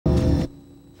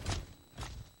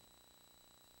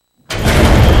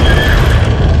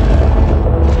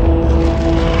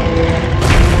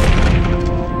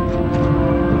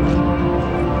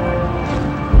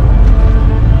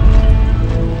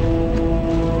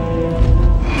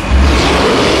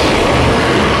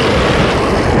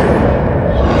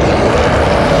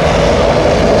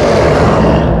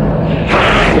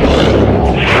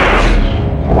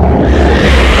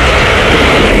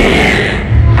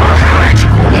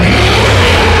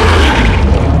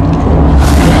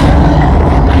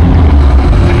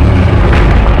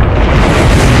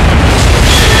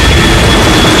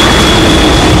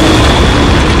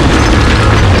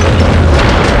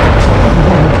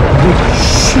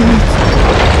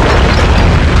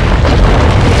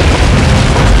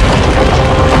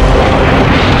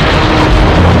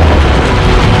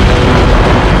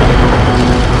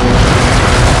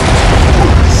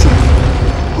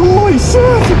Holy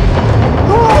shit!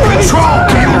 Control,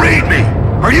 do you read me?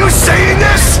 Are you saying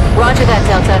this? Roger that,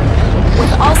 Delta.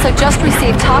 We've also just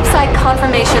received topside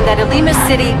confirmation that Ilima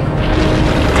City...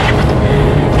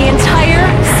 The entire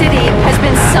city has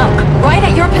been sunk, right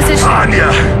at your position. Anya,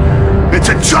 it's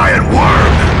a giant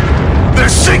worm! They're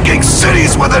sinking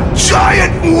cities with a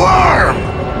giant worm!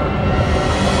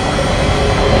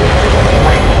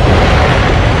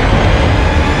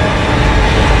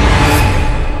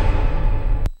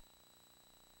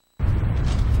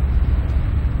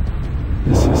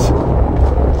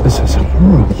 This is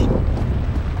horrible.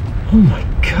 Oh my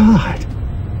God.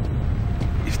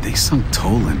 If they sunk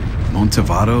Tolan,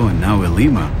 Montevado, and now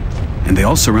Ilima, and they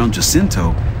all surround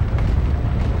Jacinto...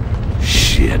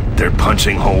 Shit, they're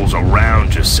punching holes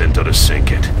around Jacinto to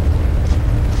sink it.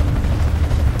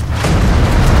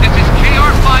 This is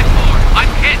KR-54.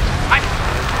 I'm hit.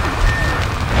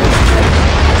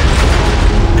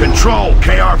 Control,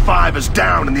 KR-5 is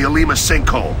down in the Ilima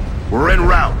sinkhole. We're en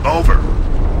route, over.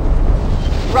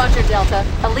 Roger, Delta.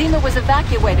 Ilima was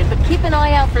evacuated, but keep an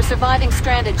eye out for surviving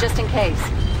stranded just in case.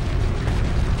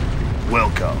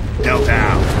 Wilco, Delta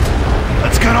out.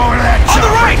 Let's get over to that On the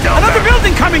chopper, right! Delta. Another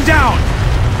building coming down!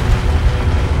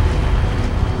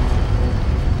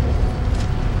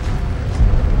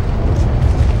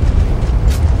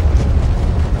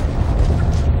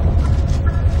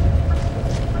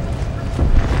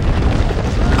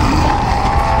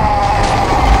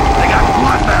 They got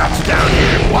bloodbaths down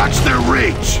here. Watch their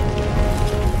reach.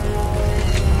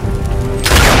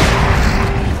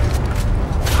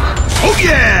 Oh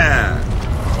yeah!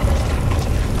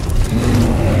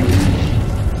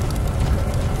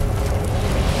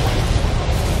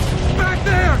 Back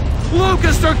there!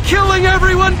 Locusts are killing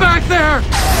everyone back there!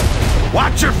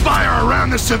 Watch your fire around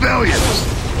the civilians.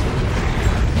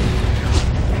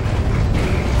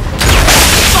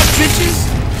 Fuck, bitches!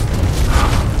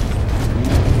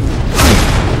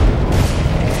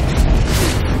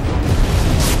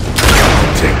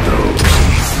 Take those.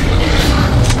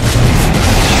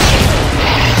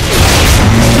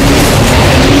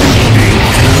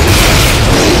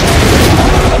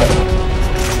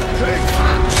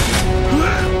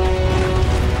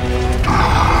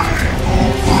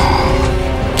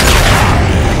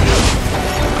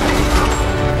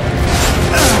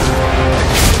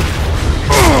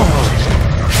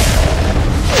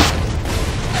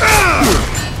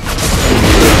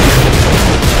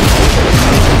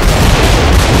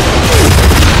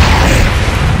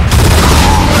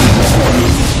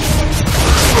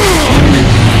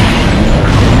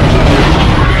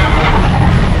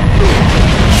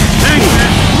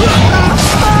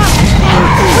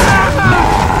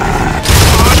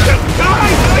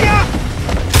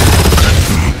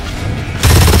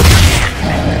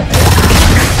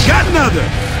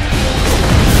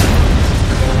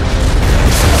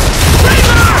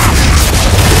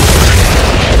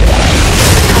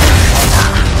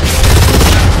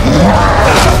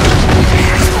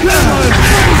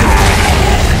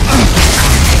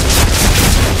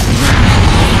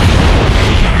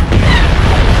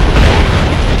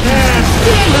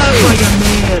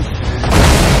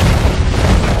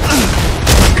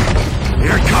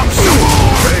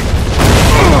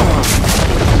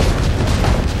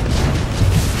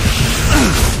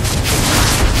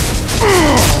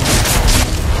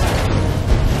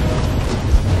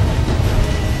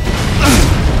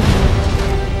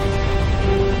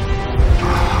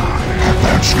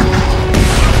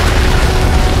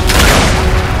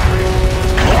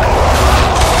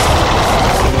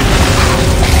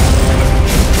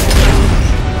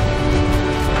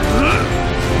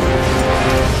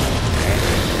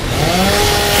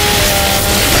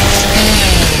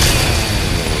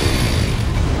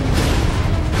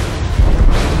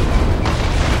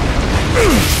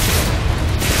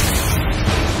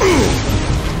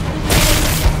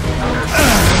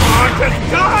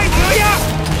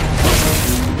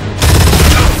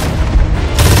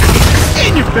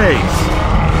 face!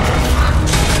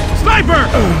 Sniper!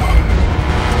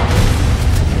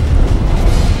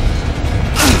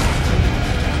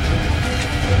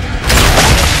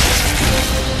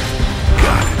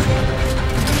 Got it.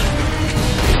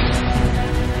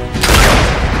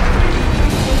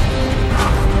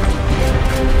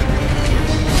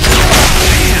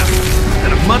 Damn!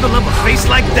 And a mother love a face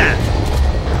like that!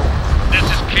 This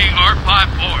is King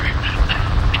R54.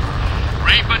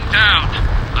 Raven down.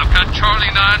 I've got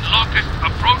Charlie 9 Locust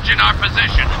approaching our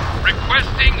position.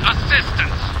 Requesting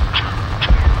assistance.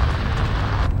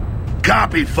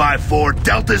 Copy, 5-4.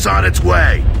 Delta's on its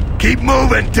way. Keep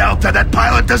moving, Delta. That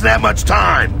pilot doesn't have much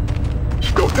time.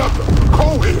 Yo, Delta,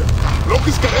 Cole here.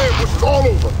 Locust got ambushes all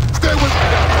over. Stay with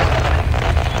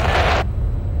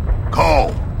me.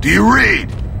 Cole, do you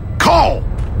read? Cole!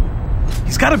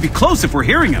 He's gotta be close if we're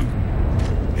hearing him.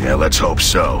 Yeah, let's hope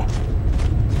so.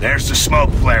 There's the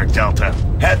smoke flare, Delta.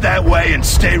 Head that way and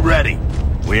stay ready.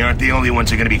 We aren't the only ones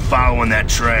who are gonna be following that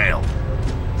trail.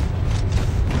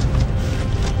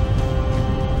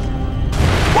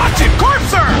 Watch it,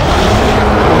 Corpser!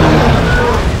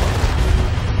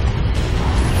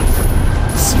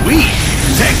 Sweet.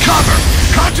 Take cover!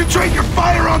 Concentrate your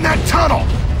fire on that tunnel!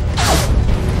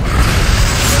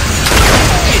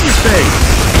 In your face.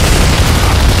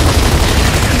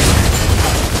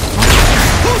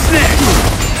 Who's next?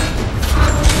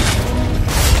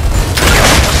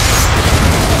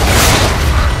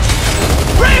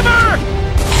 Kramer!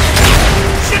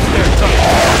 Shit there,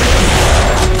 Tucker.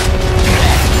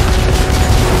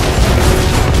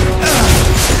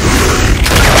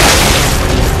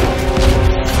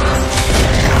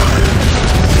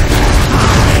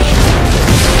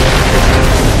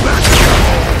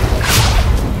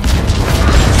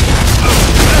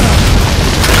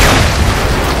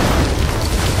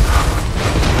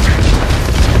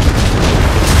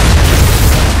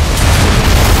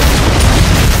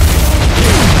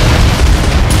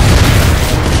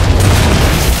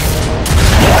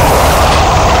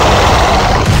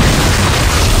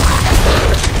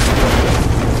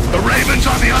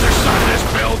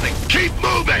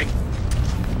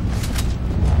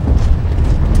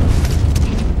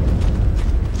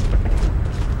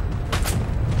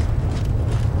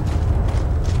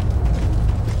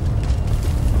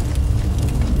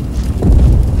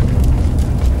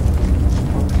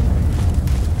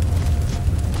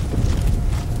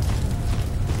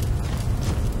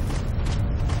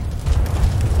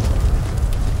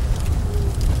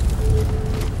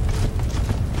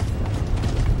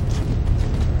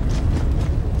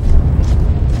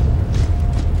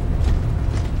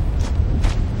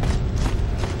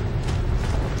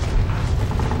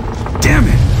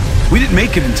 We didn't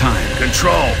make it in time.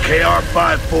 Control,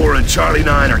 KR-54 and Charlie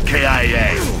 9 are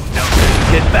KIA. Now,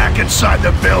 get back inside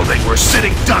the building. We're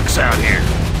sitting ducks out here.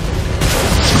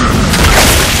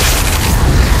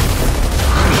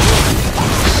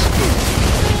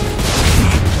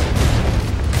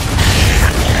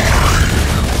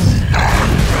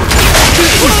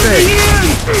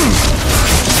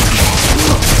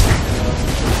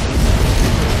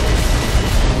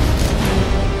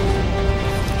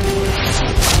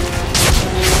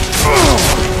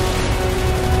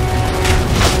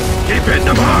 Keep hitting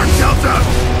them hard, Delta!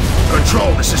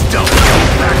 Control, this is Delta.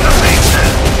 Back up,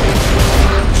 Denizens.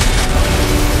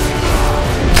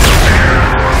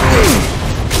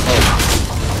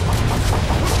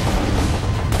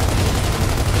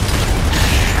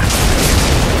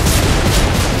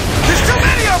 There's too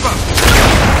many of them!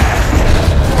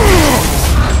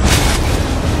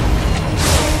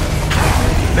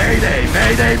 Mayday,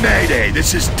 mayday, mayday.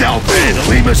 This is Delta in the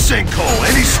Lima sinkhole.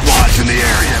 Any squads in the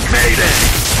area, mayday.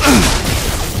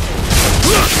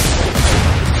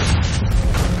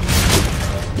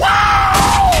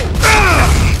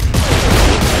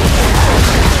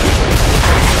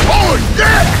 Oh,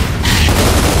 yeah!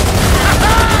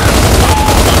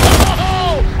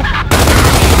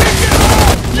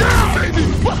 Yeah, baby!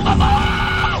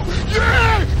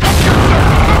 Yeah!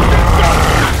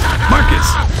 Marcus,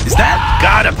 is that?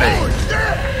 Gotta be!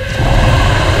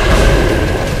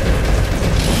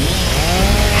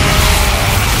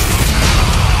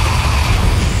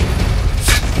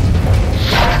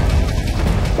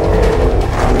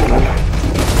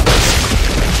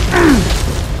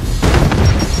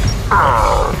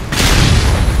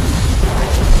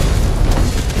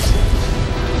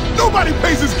 Nobody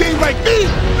plays this game like me!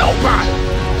 Nobody!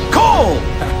 Cole!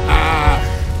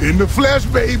 In the flesh,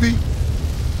 baby!